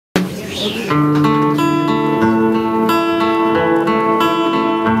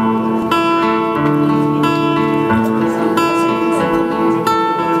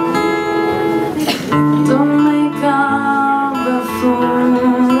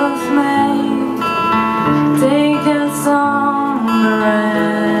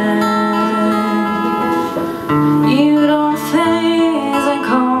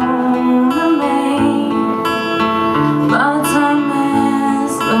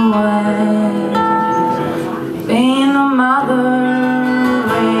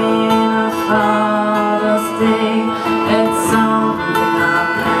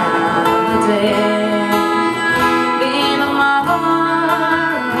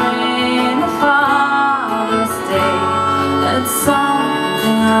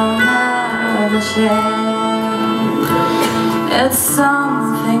It's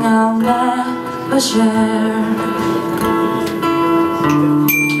something I'll never share.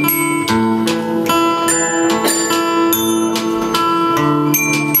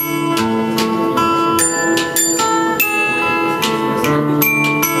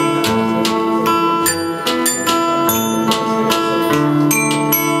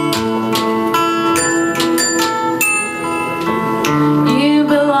 You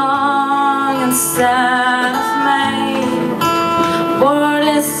belong inside of me. Word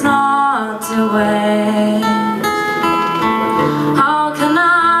is not to wait. How can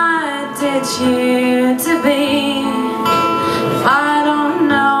I teach you to be if I don't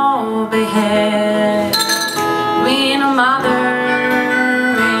know behave? Being a mother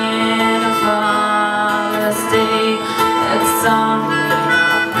in a Father's Day, it's something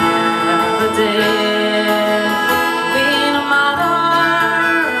I'll never did. Being a mother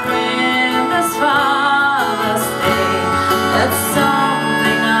in this Father's Day, it's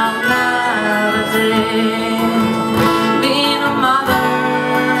something I'll never did. Being a mother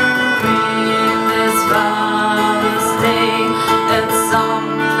in this Father's Day, it's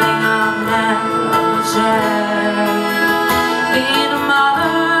something I'll never share. Being a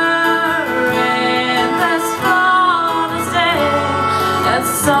mother in this Father's Day,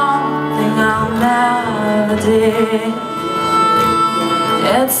 it's something I'll never did.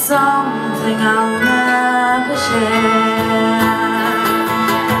 It's something I'll never share.